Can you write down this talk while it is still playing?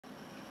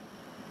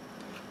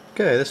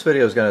Okay, this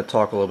video is going to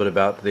talk a little bit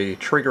about the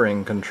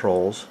triggering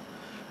controls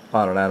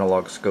on an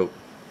analog scope.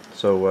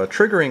 So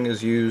triggering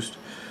is used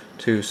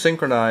to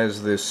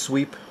synchronize the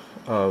sweep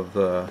of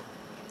the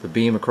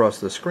beam across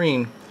the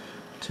screen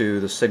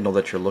to the signal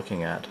that you're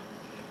looking at.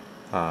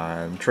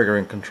 And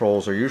triggering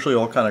controls are usually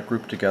all kind of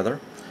grouped together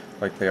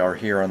like they are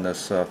here on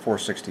this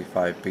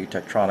 465B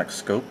Tektronix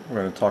scope. We're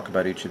going to talk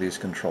about each of these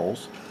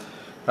controls.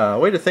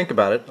 Way to think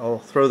about it, I'll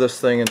throw this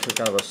thing into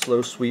kind of a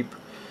slow sweep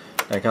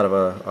and kind of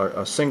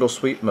a single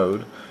sweep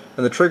mode,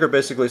 and the trigger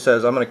basically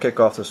says I'm going to kick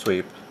off the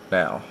sweep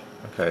now.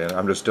 Okay, and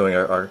I'm just doing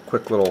a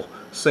quick little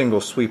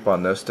single sweep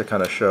on this to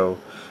kind of show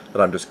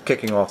that I'm just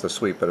kicking off the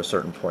sweep at a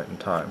certain point in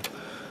time.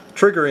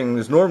 Triggering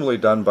is normally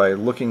done by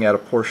looking at a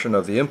portion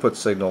of the input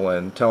signal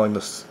and telling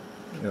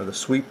the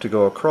sweep to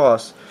go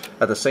across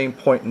at the same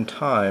point in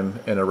time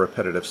in a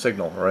repetitive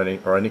signal or any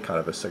kind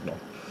of a signal.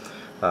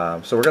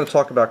 So we're going to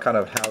talk about kind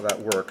of how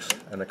that works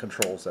and the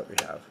controls that we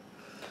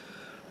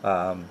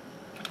have.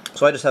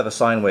 So I just have a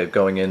sine wave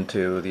going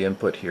into the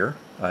input here.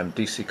 I'm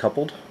DC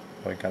coupled.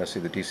 You can kind of see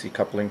the DC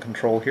coupling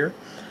control here.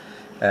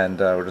 And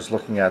we're just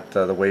looking at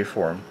the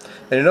waveform.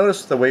 And you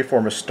notice the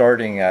waveform is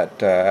starting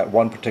at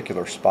one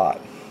particular spot.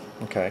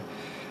 Okay.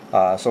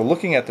 So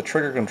looking at the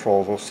trigger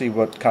controls, we'll see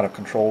what kind of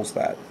controls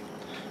that.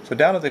 So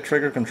down at the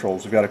trigger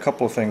controls, we've got a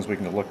couple of things we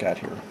can look at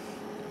here.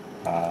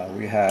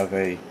 We have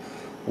a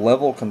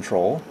level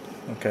control,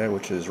 okay,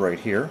 which is right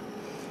here.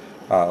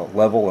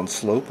 Level and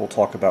slope, we'll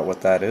talk about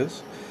what that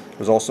is.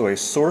 There's also a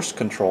source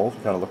control. If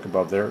you kind of look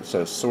above there, it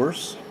says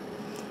source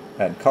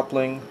and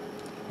coupling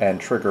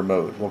and trigger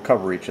mode. We'll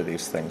cover each of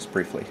these things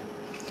briefly.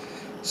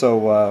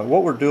 So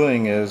what we're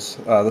doing is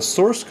the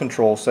source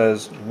control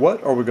says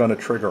what are we going to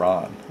trigger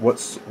on? What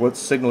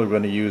signal are we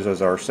going to use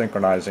as our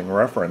synchronizing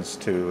reference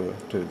to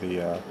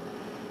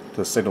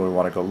the signal we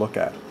want to go look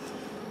at.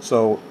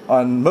 So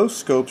on most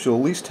scopes you'll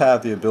at least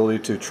have the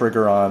ability to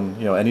trigger on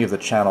any of the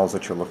channels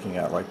that you're looking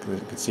at. Like you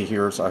can see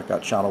here, so I've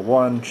got channel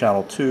 1,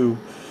 channel 2.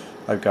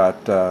 I've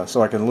got,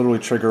 so I can literally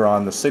trigger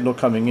on the signal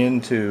coming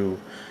into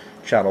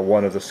channel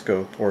 1 of the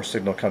scope or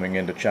signal coming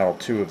into channel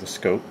 2 of the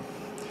scope.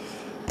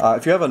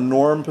 If you have a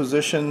norm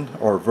position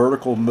or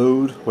vertical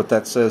mode, what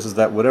that says is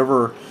that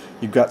whatever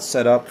you've got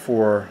set up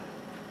for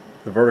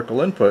the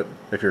vertical input,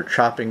 if you're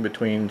chopping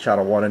between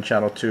channel 1 and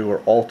channel 2 or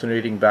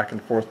alternating back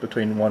and forth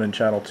between 1 and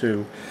channel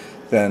 2,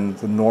 then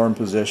the norm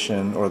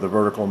position or the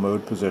vertical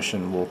mode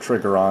position will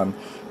trigger on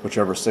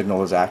whichever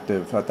signal is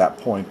active at that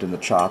point in the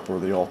chop or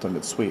the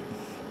alternate sweep.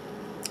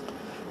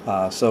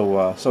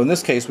 So in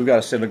this case we've got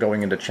a signal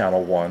going into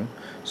channel 1,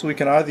 so we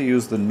can either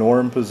use the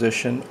norm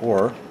position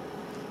or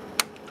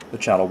the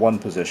channel 1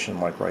 position,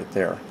 like right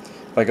there.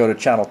 If I go to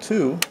channel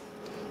 2,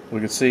 we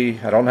can see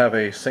I don't have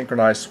a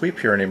synchronized sweep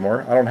here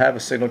anymore. I don't have a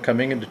signal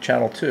coming into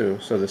channel 2,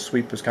 so the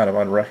sweep is kind of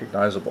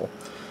unrecognizable.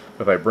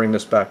 If I bring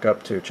this back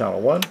up to channel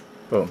 1,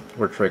 boom,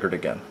 we're triggered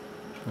again.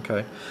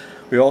 Okay.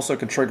 We also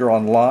can trigger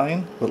on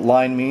line. What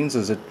line means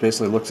is it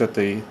basically looks at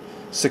the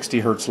 60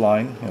 hertz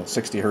line,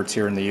 60 hertz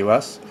here in the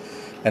US,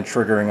 and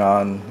triggering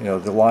on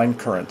the line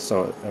current,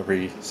 so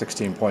every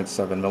 16.7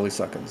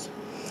 milliseconds.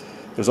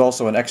 There's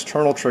also an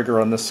external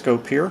trigger on this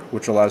scope here,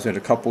 which allows me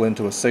to couple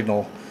into a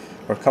signal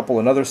or couple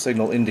another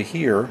signal into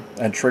here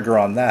and trigger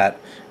on that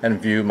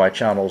and view my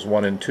channels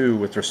 1 and 2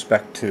 with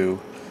respect to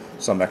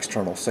some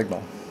external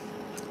signal.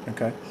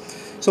 Okay,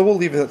 so we'll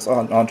leave it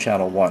on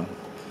channel 1.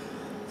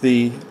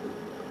 The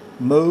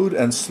mode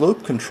and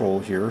slope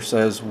control here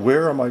says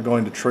where am I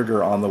going to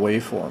trigger on the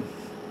waveform.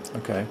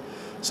 Okay.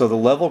 So the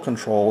level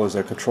control is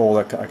a control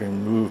that I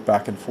can move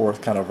back and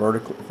forth kind of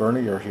vertical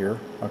here,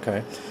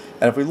 okay?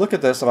 And if we look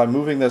at this, if I'm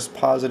moving this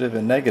positive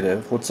and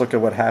negative, let's look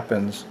at what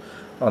happens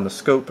on the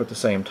scope at the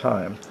same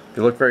time. If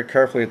you look very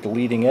carefully at the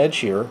leading edge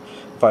here,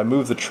 if I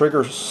move the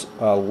trigger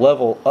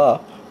level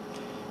up,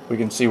 we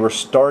can see we're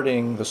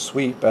starting the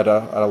sweep at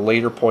a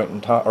later point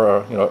in time, or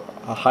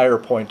a higher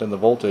point in the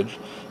voltage.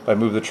 If I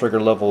move the trigger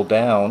level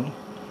down,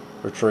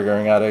 we're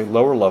triggering at a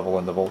lower level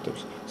in the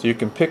voltage. So you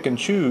can pick and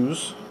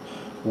choose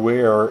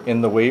where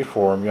in the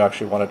waveform you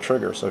actually want to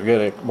trigger. So if you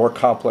get a more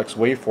complex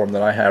waveform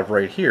than I have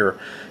right here,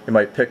 you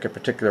might pick a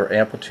particular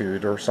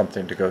amplitude or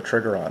something to go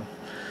trigger on.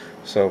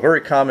 So very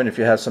common if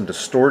you have some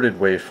distorted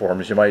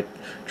waveforms, you might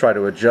try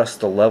to adjust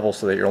the level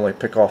so that you only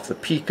pick off the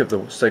peak of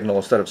the signal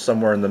instead of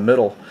somewhere in the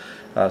middle,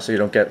 so you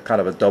don't get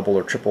kind of a double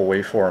or triple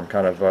waveform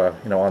kind of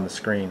on the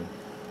screen.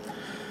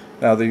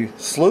 Now the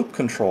slope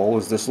control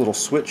is this little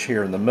switch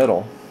here in the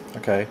middle.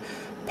 Okay,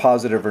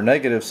 positive or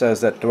negative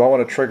says that do I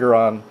want to trigger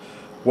on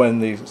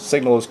when the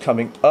signal is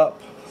coming up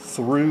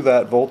through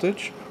that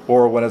voltage,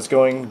 or when it's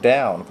going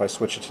down. If I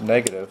switch it to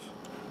negative,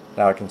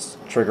 now I can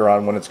trigger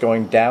on when it's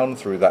going down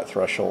through that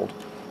threshold.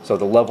 So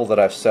the level that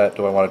I've set,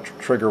 do I want to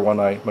trigger when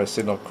my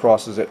signal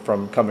crosses it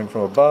from coming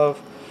from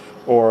above,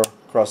 or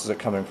crosses it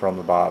coming from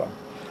the bottom.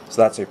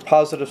 So that's a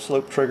positive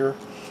slope trigger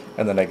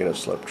and the negative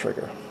slope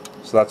trigger.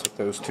 So that's what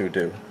those two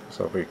do.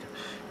 So if we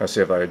can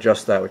see, if I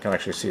adjust that, we can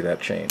actually see that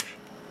change.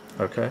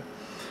 Okay,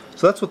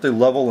 so that's what the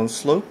level and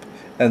slope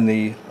and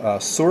the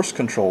source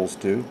controls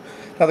do.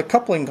 Now the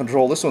coupling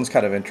control, this one's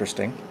kind of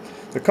interesting.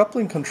 The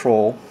coupling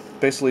control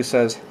basically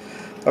says,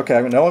 okay,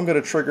 I know I'm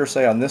going to trigger,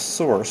 say, on this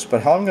source,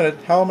 but how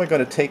am I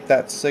going to take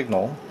that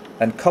signal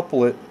and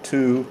couple it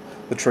to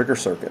the trigger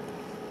circuit?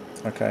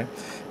 Okay,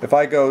 if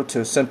I go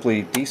to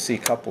simply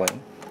DC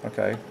coupling,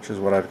 okay, which is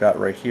what I've got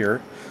right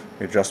here,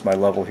 adjust my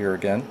level here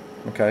again.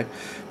 Okay,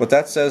 what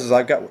that says is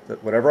I've got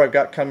whatever I've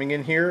got coming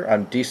in here,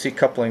 I'm DC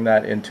coupling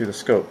that into the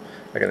scope.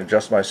 I can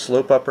adjust my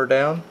slope up or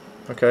down,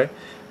 okay,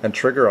 and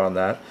trigger on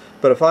that.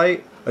 But if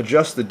I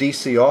adjust the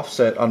DC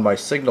offset on my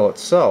signal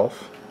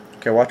itself,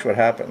 okay, watch what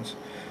happens.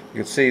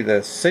 You can see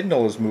the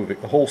signal is moving,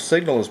 the whole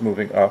signal is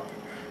moving up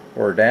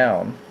or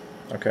down,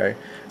 okay.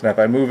 And if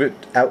I move it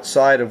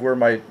outside of where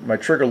my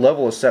trigger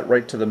level is set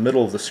right to the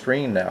middle of the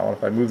screen now, and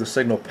if I move the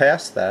signal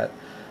past that,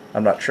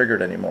 I'm not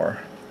triggered anymore,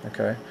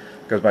 okay,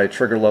 because my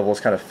trigger level is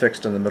kind of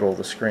fixed in the middle of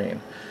the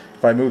screen.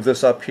 If I move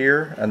this up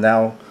here and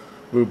now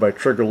move my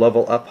trigger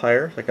level up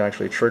higher, I can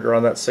actually trigger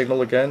on that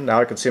signal again.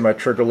 Now I can see my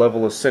trigger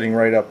level is sitting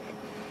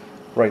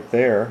right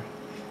there.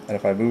 And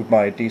if I move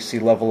my DC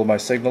level of my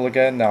signal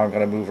again, now I'm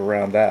going to move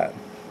around that.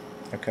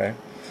 Okay.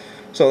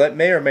 So that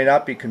may or may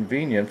not be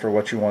convenient for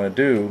what you want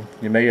to do.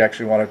 You may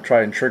actually want to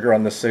try and trigger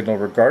on this signal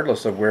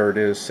regardless of where it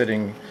is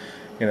sitting,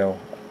 you know,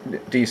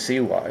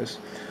 DC wise.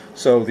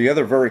 So the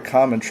other very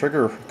common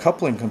trigger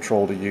coupling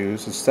control to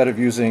use, instead of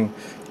using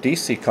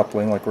DC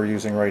coupling like we're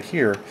using right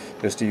here,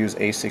 is to use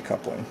AC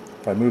coupling.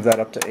 If I move that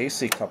up to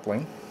AC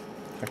coupling,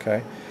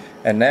 okay,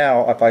 and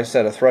now if I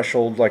set a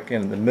threshold like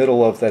in the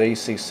middle of that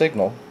AC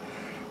signal,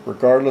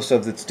 regardless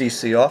of its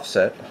DC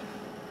offset,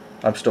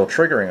 I'm still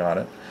triggering on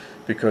it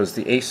because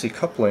the AC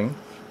coupling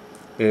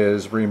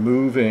is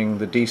removing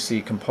the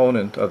DC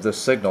component of this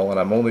signal, and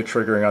I'm only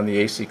triggering on the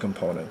AC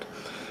component.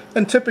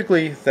 And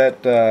typically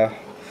that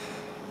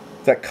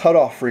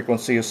cutoff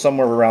frequency is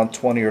somewhere around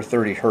 20 or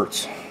 30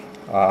 hertz.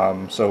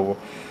 So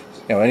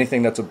you know,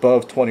 anything that's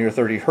above 20 or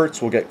 30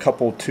 hertz will get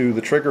coupled to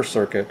the trigger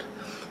circuit,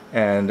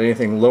 and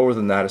anything lower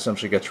than that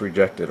essentially gets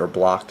rejected or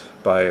blocked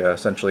by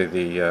essentially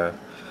the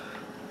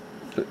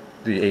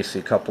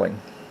AC coupling.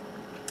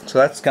 So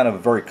that's kind of a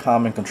very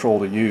common control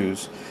to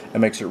use. It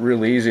makes it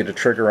really easy to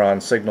trigger on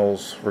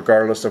signals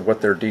regardless of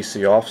what their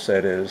DC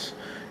offset is,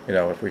 you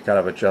know, if we kind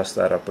of adjust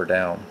that up or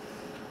down.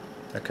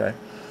 Okay.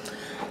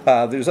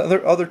 There's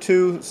other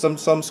two, some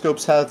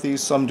scopes have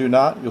these, some do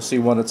not. You'll see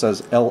one that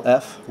says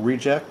LF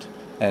reject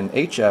and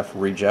HF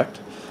reject.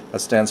 That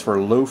stands for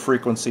low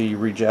frequency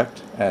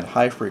reject and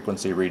high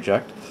frequency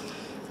reject.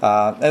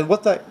 And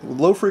what that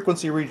low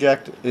frequency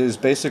reject is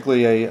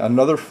basically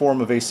another form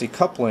of AC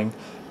coupling,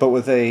 but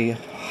with a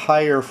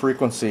higher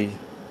frequency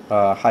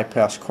high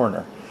pass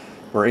corner.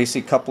 Where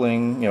AC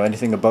coupling, you know,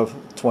 anything above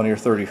 20 or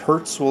 30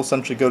 hertz will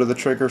essentially go to the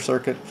trigger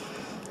circuit.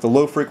 The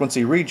low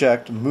frequency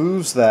reject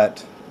moves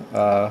that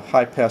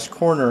high pass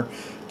corner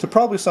to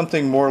probably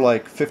something more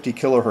like 50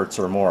 kilohertz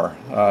or more.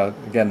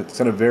 Again, it's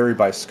going to vary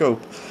by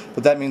scope,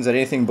 but that means that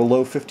anything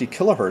below 50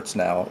 kilohertz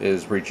now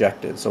is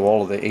rejected. So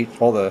all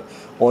the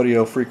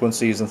audio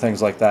frequencies and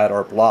things like that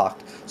are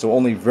blocked. So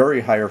only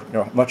very higher, you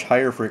know, much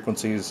higher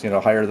frequencies, you know,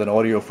 higher than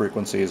audio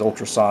frequencies,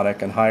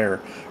 ultrasonic and higher,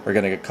 are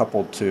going to get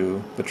coupled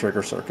to the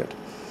trigger circuit.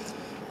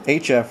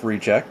 HF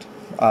reject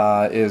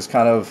is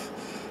kind of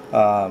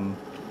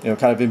you know,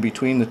 kind of in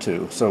between the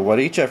two. So what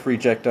HF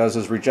reject does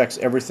is rejects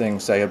everything,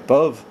 say,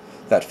 above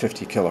that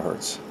 50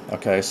 kilohertz.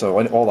 Okay,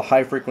 so all the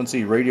high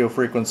frequency, radio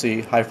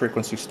frequency, high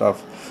frequency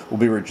stuff will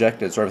be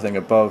rejected. So everything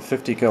above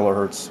 50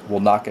 kilohertz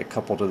will not get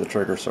coupled to the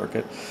trigger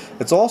circuit.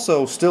 It's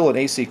also still an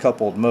AC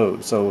coupled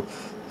mode, so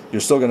you're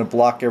still going to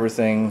block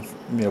everything,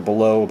 you know,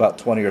 below about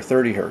 20 or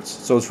 30 hertz.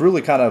 So it's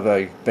really kind of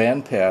a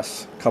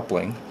bandpass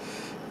coupling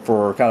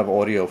for kind of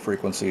audio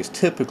frequencies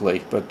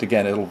typically, but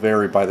again, it'll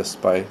vary by the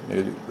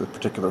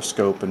particular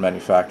scope and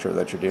manufacturer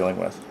that you're dealing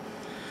with.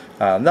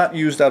 Not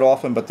used that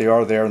often, but they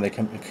are there, and they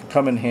can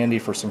come in handy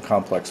for some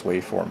complex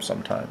waveforms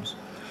sometimes.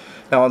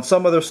 Now, on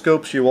some other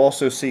scopes, you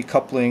also see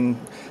coupling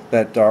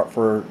that are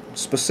for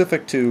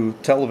specific to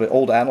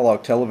old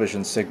analog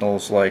television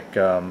signals, like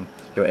you know,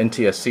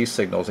 NTSC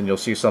signals, and you'll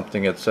see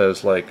something that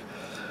says like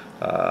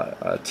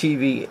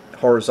TV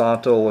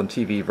horizontal and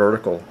TV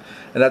vertical,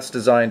 and that's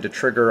designed to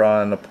trigger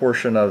on a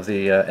portion of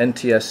the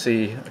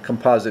NTSC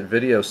composite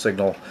video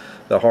signal,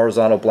 the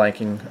horizontal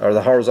blanking or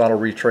the horizontal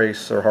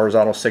retrace or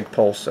horizontal sync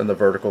pulse and the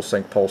vertical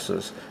sync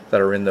pulses that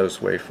are in those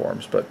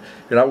waveforms. But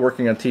if you're not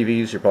working on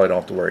TVs, you probably don't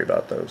have to worry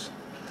about those.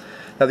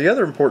 Now, the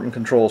other important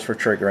controls for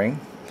triggering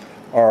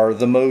are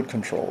the mode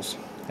controls,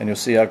 and you'll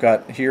see I've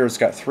got here, it's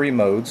got three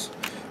modes.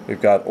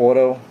 We've got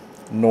auto,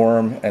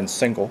 norm, and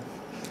single.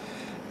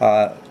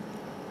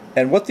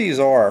 And what these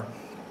are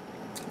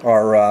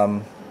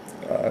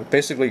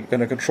basically going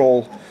to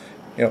control,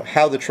 you know,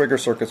 how the trigger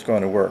circuit's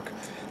going to work.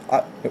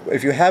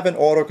 If you have an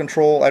auto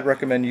control, I'd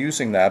recommend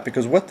using that,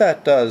 because what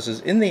that does is,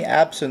 in the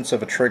absence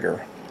of a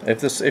trigger,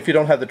 if you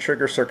don't have the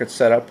trigger circuit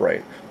set up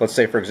right, let's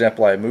say for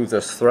example I move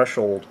this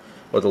threshold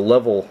or the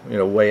level, you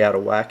know, way out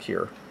of whack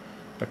here,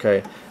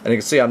 okay, and you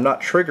can see I'm not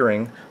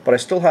triggering, but I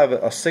still have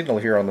a signal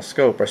here on the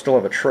scope. I still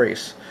have a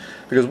trace.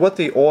 Because what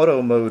the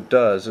auto mode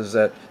does is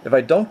that if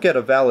I don't get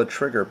a valid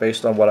trigger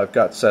based on what I've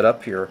got set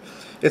up here,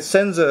 it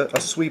sends a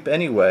sweep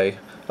anyway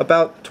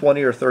about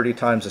 20 or 30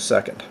 times a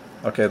second.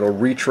 Okay, it'll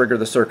re-trigger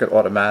the circuit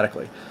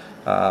automatically.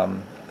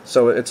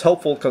 So it's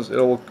helpful because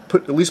it'll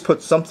at least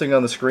put something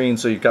on the screen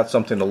so you've got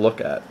something to look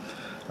at.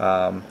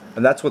 And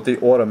that's what the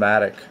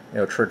automatic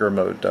trigger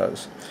mode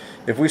does.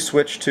 If we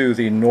switch to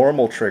the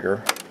normal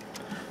trigger,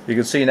 you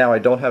can see now I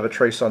don't have a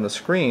trace on the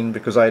screen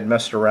because I had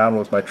messed around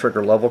with my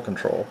trigger level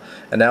control.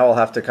 And now I'll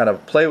have to kind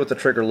of play with the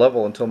trigger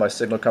level until my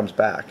signal comes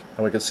back.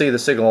 And we can see the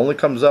signal only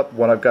comes up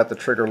when I've got the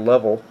trigger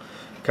level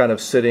kind of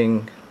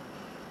sitting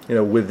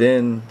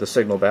within the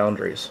signal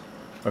boundaries.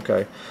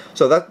 Okay,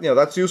 so that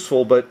that's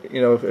useful, but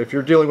if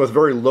you're dealing with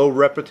very low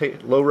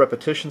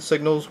repetition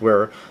signals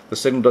where the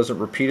signal doesn't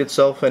repeat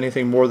itself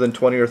anything more than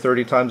 20 or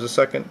 30 times a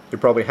second, you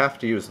probably have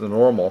to use the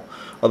normal.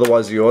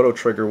 Otherwise, the auto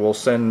trigger will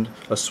send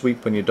a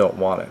sweep when you don't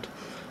want it.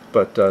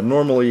 But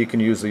normally, you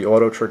can use the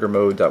auto trigger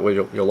mode. That way,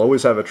 you'll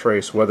always have a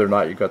trace whether or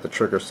not you got the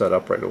trigger set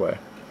up right away.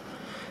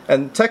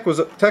 And Tech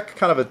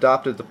kind of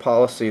adopted the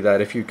policy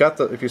that if you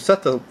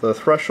set the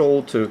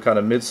threshold to kind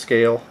of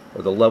mid-scale,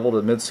 or the level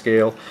to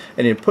mid-scale,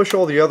 and you push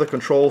all the other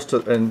controls to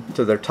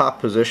their top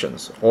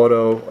positions,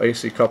 auto,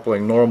 AC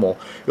coupling, normal,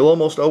 you'll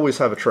almost always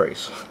have a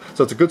trace.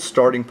 So it's a good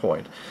starting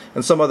point.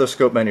 And some other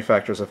scope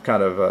manufacturers have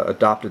kind of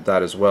adopted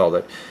that as well,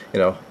 that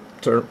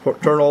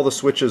turn all the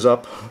switches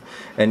up,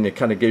 and it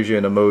kind of gives you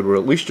in a mode where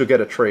at least you'll get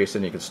a trace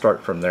and you can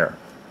start from there.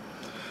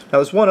 Now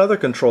there's one other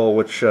control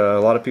which a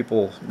lot of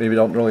people maybe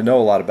don't really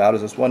know a lot about,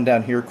 is this one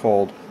down here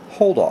called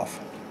Holdoff.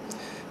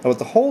 Now what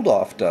the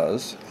Holdoff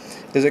does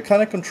is it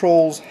kind of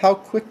controls how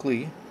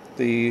quickly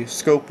the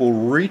scope will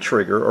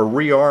re-trigger or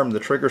rearm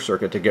the trigger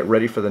circuit to get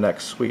ready for the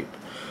next sweep.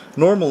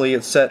 Normally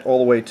it's set all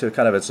the way to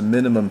kind of its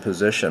minimum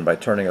position by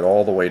turning it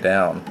all the way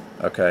down.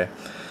 Okay,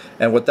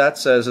 and what that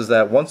says is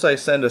that once I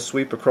send a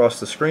sweep across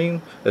the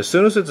screen, as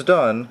soon as it's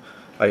done,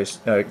 I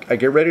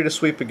get ready to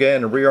sweep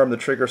again and rearm the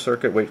trigger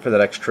circuit, wait for the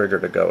next trigger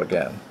to go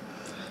again.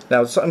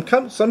 Now,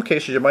 in some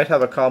cases you might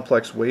have a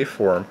complex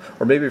waveform,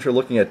 or maybe if you're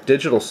looking at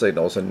digital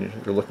signals and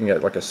you're looking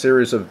at like a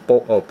series of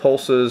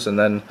pulses, and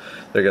then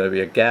there's going to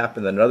be a gap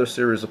and then another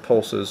series of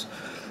pulses.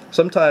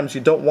 Sometimes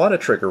you don't want to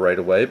trigger right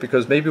away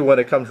because maybe when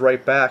it comes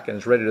right back and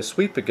is ready to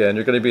sweep again,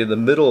 you're going to be in the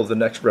middle of the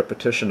next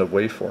repetition of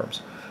waveforms.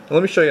 Now,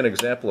 let me show you an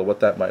example of what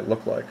that might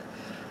look like.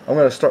 I'm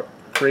going to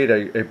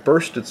create a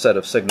bursted set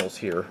of signals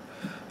here.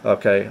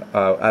 Okay,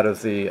 out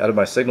of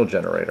my signal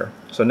generator.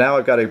 So now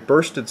I've got a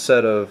bursted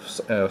set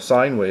of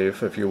sine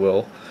wave, if you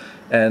will,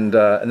 and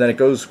then it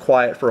goes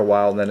quiet for a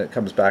while, and then it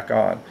comes back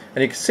on.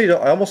 And you can see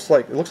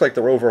it looks like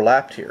they're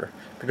overlapped here,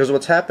 because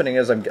what's happening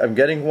is I'm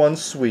getting one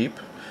sweep,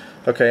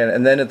 okay,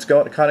 and then it's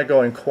kind of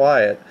going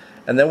quiet,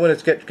 and then when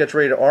it gets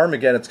ready to arm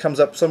again, it comes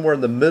up somewhere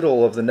in the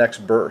middle of the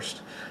next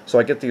burst. So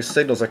I get these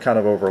signals that kind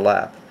of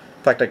overlap.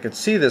 In fact, I can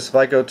see this if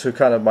I go to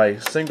kind of my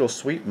single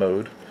sweep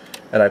mode,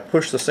 and I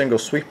push the single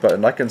sweep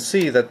button. I can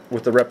see that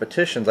with the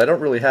repetitions, I don't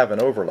really have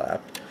an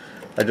overlap.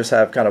 I just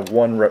have kind of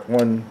one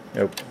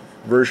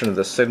version of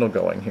the signal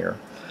going here.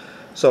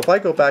 So if I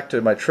go back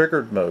to my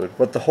triggered mode,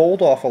 what the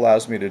hold off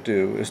allows me to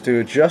do is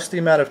to adjust the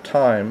amount of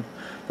time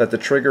that the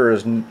trigger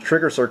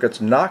circuit's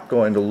not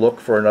going to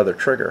look for another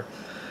trigger.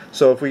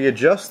 So if we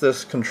adjust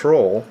this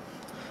control,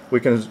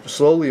 we can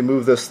slowly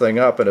move this thing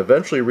up and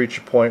eventually reach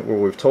a point where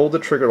we've told the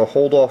trigger to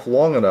hold off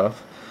long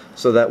enough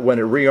so that when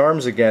it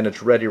rearms again,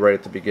 it's ready right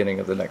at the beginning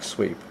of the next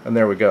sweep. And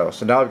there we go.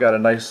 So now I've got a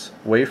nice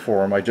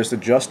waveform. I just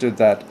adjusted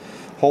that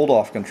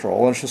hold-off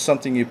control, and it's just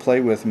something you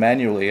play with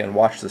manually and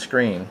watch the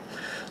screen.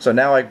 So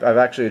now I've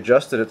actually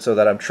adjusted it so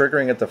that I'm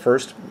triggering at the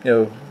first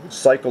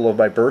cycle of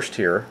my burst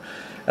here,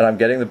 and I'm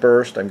getting the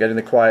burst, I'm getting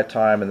the quiet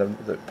time, and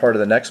the part of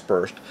the next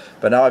burst.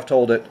 But now I've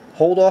told it,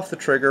 hold off the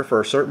trigger for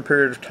a certain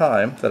period of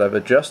time that I've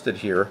adjusted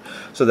here,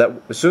 so that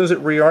as soon as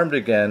it rearmed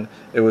again,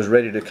 it was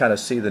ready to kind of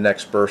see the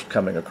next burst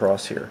coming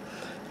across here.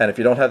 And if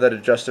you don't have that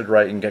adjusted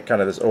right, you can get kind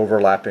of this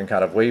overlapping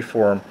kind of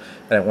waveform,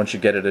 and once you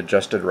get it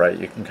adjusted right,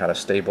 you can kind of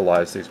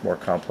stabilize these more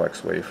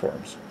complex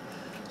waveforms.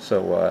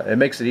 So it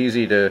makes it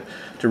easy to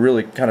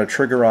really kind of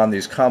trigger on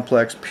these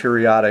complex,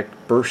 periodic,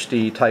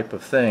 bursty type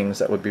of things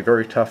that would be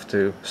very tough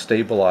to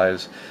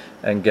stabilize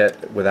and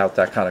get without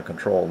that kind of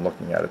control and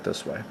looking at it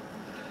this way.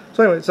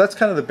 So anyways, that's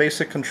kind of the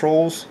basic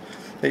controls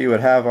that you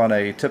would have on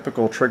a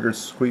typical triggered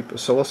sweep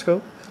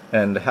oscilloscope,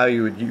 and how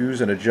you would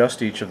use and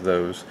adjust each of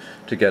those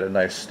to get a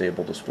nice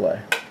stable display.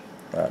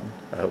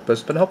 I hope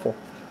that's been helpful.